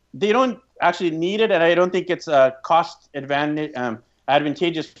 So they don't actually need it, and I don't think it's cost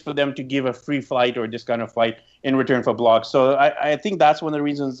advantageous for them to give a free flight or discounted flight in return for blogs. So I think that's one of the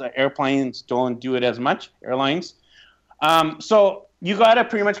reasons airplanes don't do it as much, airlines. So you got to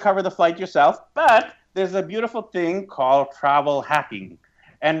pretty much cover the flight yourself, but there's a beautiful thing called travel hacking.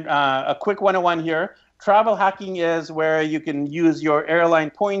 And a quick 101 here. Travel hacking is where you can use your airline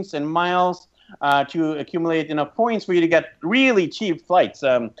points and miles to accumulate enough points for you to get really cheap flights.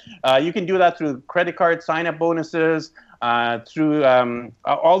 You can do that through credit card sign-up bonuses, through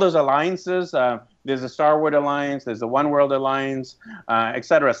all those alliances. There's a Star Wars Alliance, there's the One World Alliance,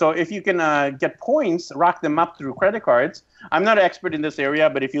 etc. So if you can get points, rack them up through credit cards. I'm not an expert in this area,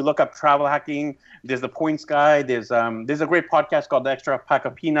 but if you look up travel hacking, there's the points guy. There's a great podcast called The Extra Pack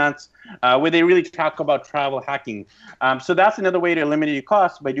of Peanuts, where they really talk about travel hacking. So that's another way to eliminate your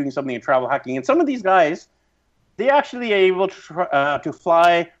costs by doing something in travel hacking. And some of these guys, they actually are able to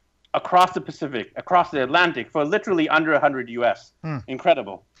fly across the Pacific, across the Atlantic for literally under 100 US.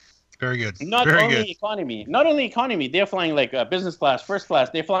 Incredible. Very good. Not only economy. They're flying like business class, first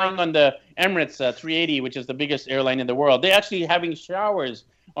class. They're flying on the Emirates 380, which is the biggest airline in the world. They're actually having showers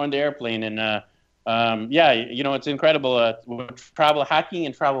on the airplane, and it's incredible what travel hacking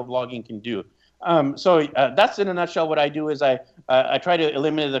and travel blogging can do. So that's in a nutshell what I do is I try to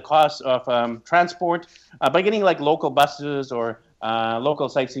eliminate the cost of transport by getting like local buses or local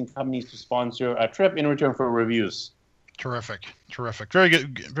sightseeing companies to sponsor a trip in return for reviews. Terrific. Very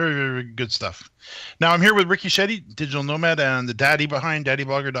good. Very, very good stuff. Now I'm here with Ricky Shetty, digital nomad and the daddy behind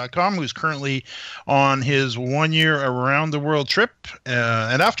daddyblogger.com, who's currently on his 1 year around the world trip.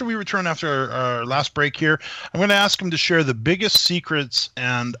 And after we return after our last break here, I'm going to ask him to share the biggest secrets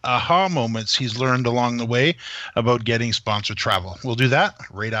and aha moments he's learned along the way about getting sponsored travel. We'll do that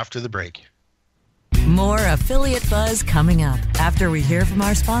right after the break. More Affiliate Buzz coming up after we hear from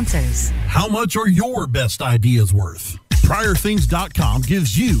our sponsors. How much are your best ideas worth? PriorThings.com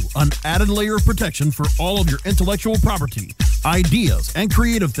gives you an added layer of protection for all of your intellectual property, ideas, and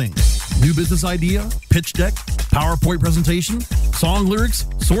creative things. New business idea, pitch deck, PowerPoint presentation, song lyrics,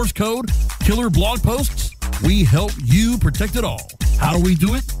 source code, killer blog posts. We help you protect it all. How do we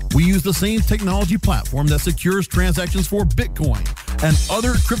do it? We use the same technology platform that secures transactions for Bitcoin and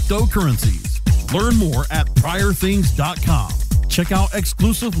other cryptocurrencies. Learn more at PriorThings.com. Check out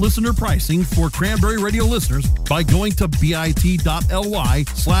exclusive listener pricing for Cranberry Radio listeners by going to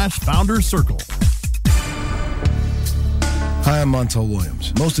bit.ly/foundercircle. Hi, I'm Montel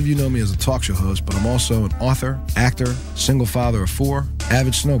Williams. Most of you know me as a talk show host, but I'm also an author, actor, single father of 4,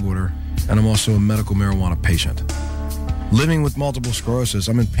 avid snowboarder, and I'm also a medical marijuana patient. Living with multiple sclerosis,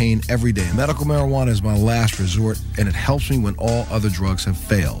 I'm in pain every day. Medical marijuana is my last resort, and it helps me when all other drugs have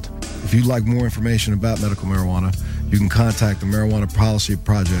failed. If you'd like more information about medical marijuana, you can contact the Marijuana Policy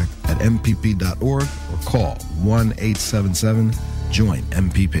Project at mpp.org or call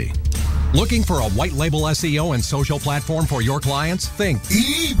 1-877-JOIN-MPP. Looking for a white label SEO and social platform for your clients? Think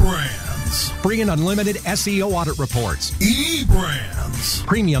eBrands. Free and unlimited SEO audit reports. eBrands.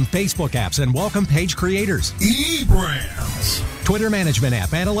 Premium Facebook apps and welcome page creators. eBrands. Twitter management app,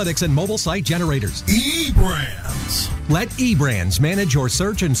 analytics, and mobile site generators. eBrands. Let eBrands manage your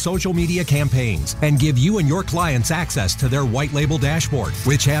search and social media campaigns and give you and your clients access to their white label dashboard,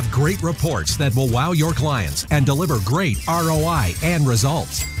 which have great reports that will wow your clients and deliver great ROI and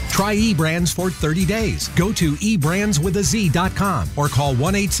results. Try eBrands for 30 days. Go to eBrandsWithAZ.com or call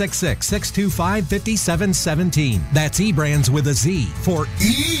 1-866-625-5717. That's eBrands with a Z for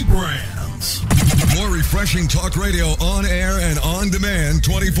eBrands. More refreshing talk radio on air and on demand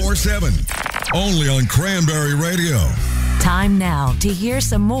 24/7. Only on Cranberry Radio. Time now to hear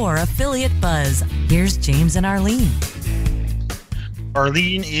some more affiliate buzz. Here's James and Arlene.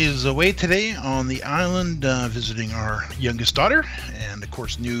 Arlene is away today on the island visiting our youngest daughter and, of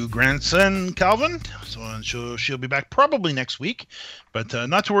course, new grandson, Calvin. So she'll be back probably next week. But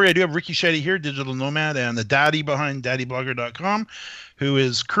not to worry, I do have Ricky Shetty here, digital nomad, and the daddy behind daddyblogger.com, who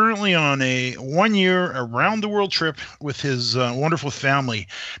is currently on a 1-year around-the-world trip with his wonderful family.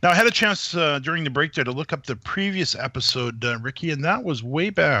 Now, I had a chance during the break there to look up the previous episode, Ricky, and that was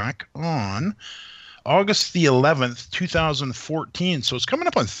way back on August the 11th, 2014. So it's coming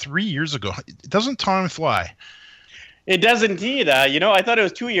up on 3 years ago. Doesn't time fly? It does indeed. I thought it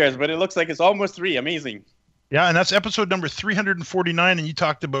was 2 years, but it looks like it's almost 3. Amazing. Yeah, and that's episode number 349, and you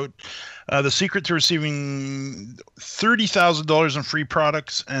talked about the secret to receiving $30,000 in free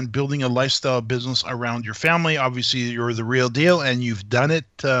products and building a lifestyle business around your family. Obviously, you're the real deal, and you've done it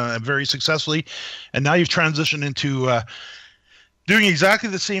very successfully. And now you've transitioned into doing exactly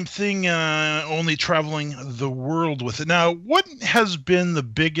the same thing, only traveling the world with it. Now, what has been the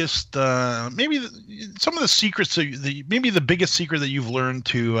biggest, maybe some of the secrets, maybe the biggest secret that you've learned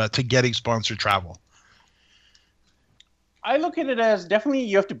to getting sponsored travel? I look at it as definitely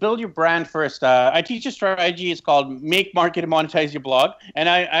you have to build your brand first. I teach a strategy. It's called Make, Market, and Monetize Your Blog. And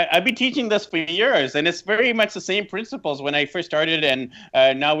I've been teaching this for years. And it's very much the same principles when I first started. And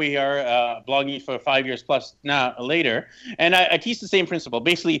now we are blogging for 5 years plus now later. And I teach the same principle.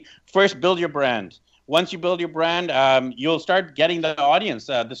 Basically, first build your brand. Once you build your brand, you'll start getting the audience.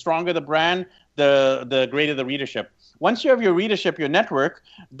 The stronger the brand, the greater the readership. Once you have your readership, your network,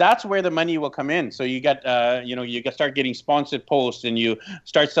 that's where the money will come in. So you get, start getting sponsored posts, and you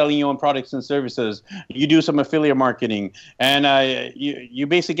start selling your own products and services. You do some affiliate marketing, and you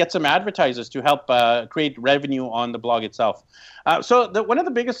basically get some advertisers to help create revenue on the blog itself. So one of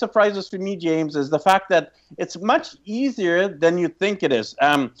the biggest surprises for me, James, is the fact that it's much easier than you think it is.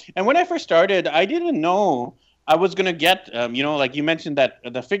 And when I first started, I didn't know I was going to get, like you mentioned that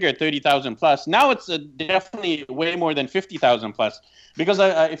the figure 30,000 plus. Now it's definitely way more than 50,000 plus, because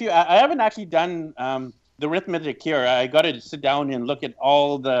I haven't actually done the arithmetic here. I got to sit down and look at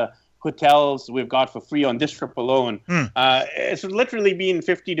all the hotels we've got for free on this trip alone. It's literally been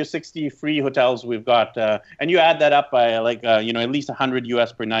 50 to 60 free hotels we've got, and you add that up by at least 100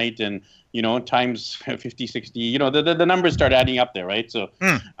 US per night, and times 50, 60. The numbers start adding up there, right? So.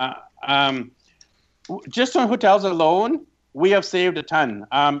 Just on hotels alone, we have saved a ton.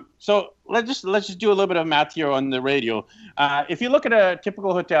 So let's just do a little bit of math here on the radio. If you look at a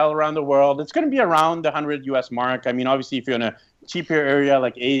typical hotel around the world, it's going to be around the 100 US mark. I mean, obviously, if you're in a cheaper area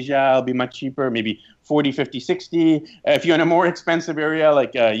like Asia, it'll be much cheaper, maybe 40, 50, 60. If you're in a more expensive area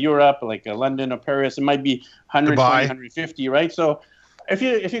like Europe, like London or Paris, it might be 120, 150, right? So if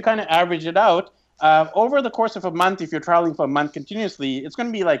you kind of average it out, over the course of a month, if you're traveling for a month continuously, it's going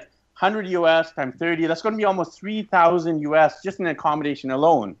to be like 100 US times 30, that's going to be almost 3,000 US just in accommodation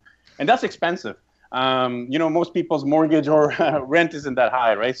alone. And that's expensive. Most people's mortgage or rent isn't that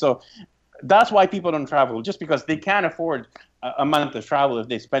high, right? So that's why people don't travel, just because they can't afford a month of travel if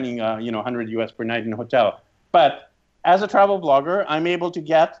they're spending, 100 US per night in a hotel. But as a travel blogger, I'm able to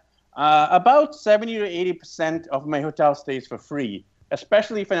get about 70 to 80% of my hotel stays for free,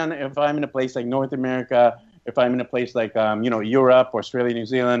 especially if I'm in a place like North America, if I'm in a place like, Europe, Australia, New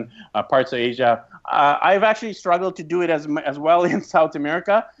Zealand, parts of Asia. I've actually struggled to do it as well in South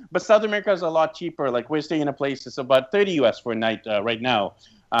America, but South America is a lot cheaper. Like, we're staying in a place that's about 30 US for a night right now.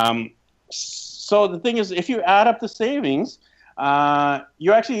 So the thing is, if you add up the savings,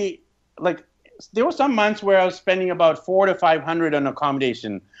 you actually, like, there were some months where I was spending about $400 to $500 on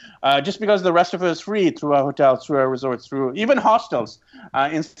accommodation, just because the rest of it was free through our hotels, through our resorts, through even hostels.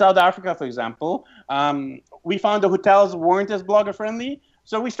 In South Africa, for example, we found the hotels weren't as blogger friendly.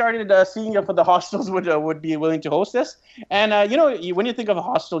 So we started seeing if the hostels would be willing to host us. And, when you think of a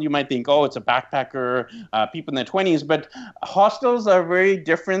hostel, you might think, oh, it's a backpacker, people in their 20s. But hostels are very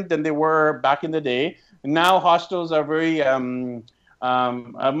different than they were back in the day. Now hostels are very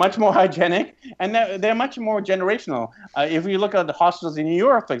much more hygienic, and they're much more generational. If you look at the hostels in New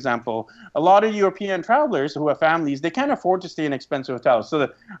York, for example, a lot of European travelers who have families, they can't afford to stay in expensive hotels. So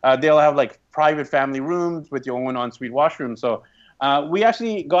that they'll have like private family rooms with your own ensuite washroom. So we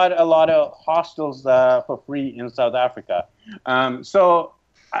actually got a lot of hostels for free in South Africa. So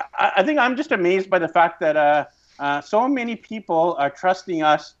I think I'm just amazed by the fact that so many people are trusting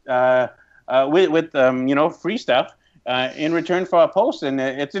us with free stuff in return for a post, and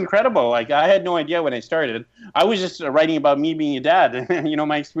it's incredible. Like, I had no idea when I started. I was just writing about me being a dad,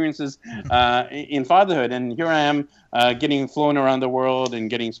 my experiences in fatherhood, and here I am getting flown around the world and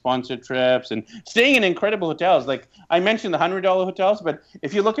getting sponsored trips and staying in incredible hotels. Like, I mentioned the $100 hotels, but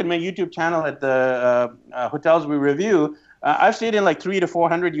if you look at my YouTube channel at the hotels we review, I've stayed in like $300 to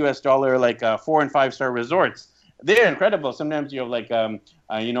 $400 US, like 4 and 5 star resorts. They're incredible. Sometimes you have like a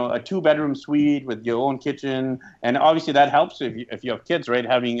 2-bedroom suite with your own kitchen, and obviously that helps if you have kids, right?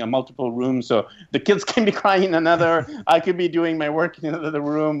 Having a multiple rooms, so the kids can be crying in another. I could be doing my work in another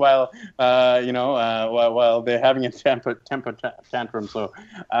room while they're having a temper tantrum. So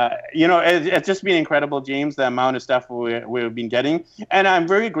it's just been incredible, James, the amount of stuff we've been getting, and I'm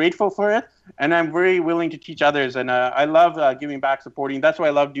very grateful for it. And I'm very willing to teach others, and I love giving back, supporting. That's why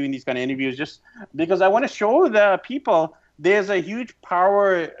I love doing these kind of interviews, just because I want to show the people there's a huge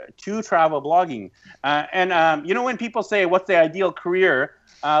power to travel blogging. When people say, what's the ideal career?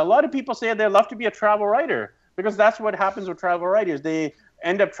 A lot of people say they love to be a travel writer, because that's what happens with travel writers. They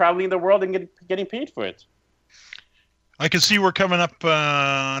end up traveling the world and getting paid for it. I can see we're coming up,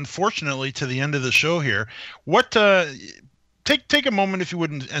 unfortunately, to the end of the show here. What... Take a moment, if you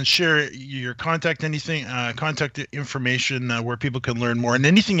would, and share your contact information where people can learn more, and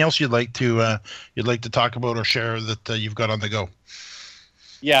anything else you'd like to talk about or share that you've got on the go.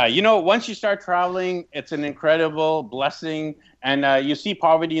 Yeah, once you start traveling, it's an incredible blessing, and you see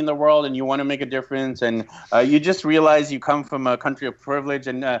poverty in the world, and you want to make a difference, and you just realize you come from a country of privilege,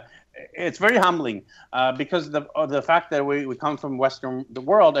 and it's very humbling because the fact that we come from the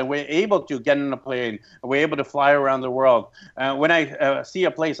world, and we're able to get on a plane, we're able to fly around the world. When I see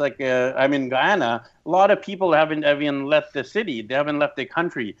a place like I'm in Guyana, a lot of people haven't even left the city. They haven't left their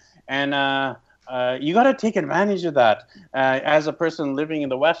country. And you got to take advantage of that as a person living in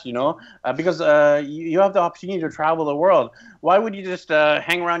the West, because you have the opportunity to travel the world. Why would you just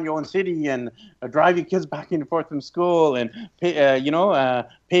hang around your own city and drive your kids back and forth from school and pay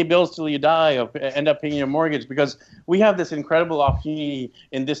bills till you die, or end up paying your mortgage? Because we have this incredible opportunity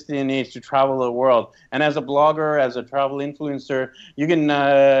in this day and age to travel the world. And as a blogger, as a travel influencer, you can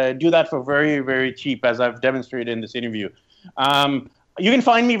do that for very, very cheap, as I've demonstrated in this interview. You can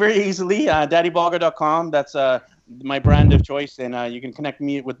find me very easily, daddyblogger.com. That's my brand of choice, and you can connect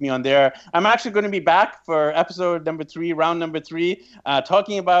with me on there. I'm actually going to be back for episode number 3, round number 3,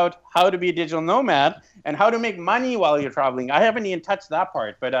 talking about how to be a digital nomad and how to make money while you're traveling. I haven't even touched that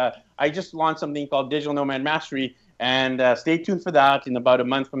part, but I just launched something called Digital Nomad Mastery, and stay tuned for that. In about a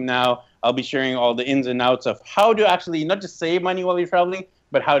month from now, I'll be sharing all the ins and outs of how to actually not just save money while you're traveling,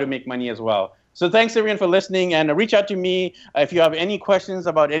 but how to make money as well. So thanks, everyone, for listening, and reach out to me if you have any questions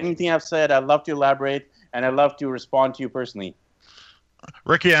about anything I've said. I'd love to elaborate, and I'd love to respond to you personally.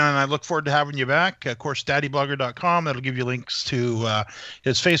 Ricky, and I look forward to having you back. Of course, daddyblogger.com. That'll give you links to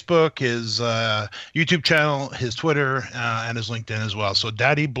his Facebook, his YouTube channel, his Twitter, and his LinkedIn as well. So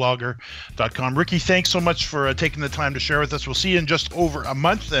daddyblogger.com. Ricky, thanks so much for taking the time to share with us. We'll see you in just over a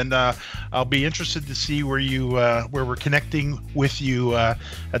month, and I'll be interested to see where we're connecting with you at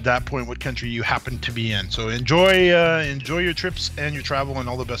that point, what country you happen to be in. So enjoy your trips and your travel, and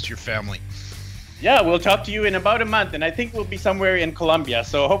all the best to your family. Yeah, we'll talk to you in about a month, and I think we'll be somewhere in Colombia.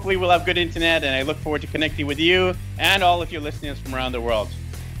 So hopefully we'll have good internet, and I look forward to connecting with you and all of your listeners from around the world.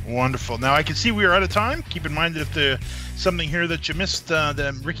 Wonderful. Now, I can see we are out of time. Keep in mind that if there's something here that you missed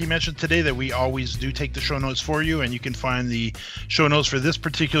that Ricky mentioned today, that we always do take the show notes for you, and you can find the show notes for this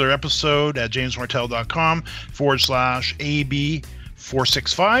particular episode at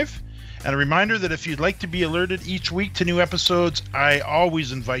jamesmartell.com/AB465. And a reminder that if you'd like to be alerted each week to new episodes, I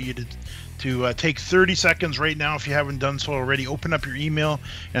always invite you to to take 30 seconds right now, if you haven't done so already. Open up your email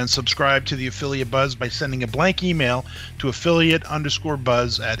and subscribe to the Affiliate Buzz by sending a blank email to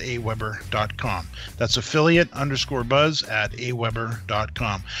affiliate_buzz@aweber.com. That's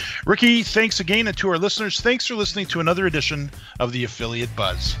affiliate_buzz@aweber.com. Ricky, thanks again. And to our listeners, thanks for listening to another edition of the Affiliate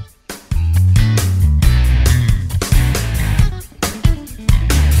Buzz.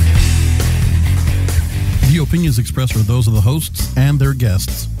 The opinions expressed are those of the hosts and their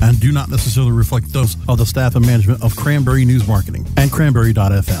guests and do not necessarily reflect those of the staff and management of Cranberry News Marketing and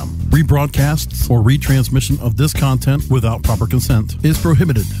Cranberry.fm. Rebroadcasts or retransmission of this content without proper consent is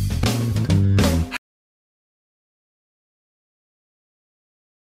prohibited.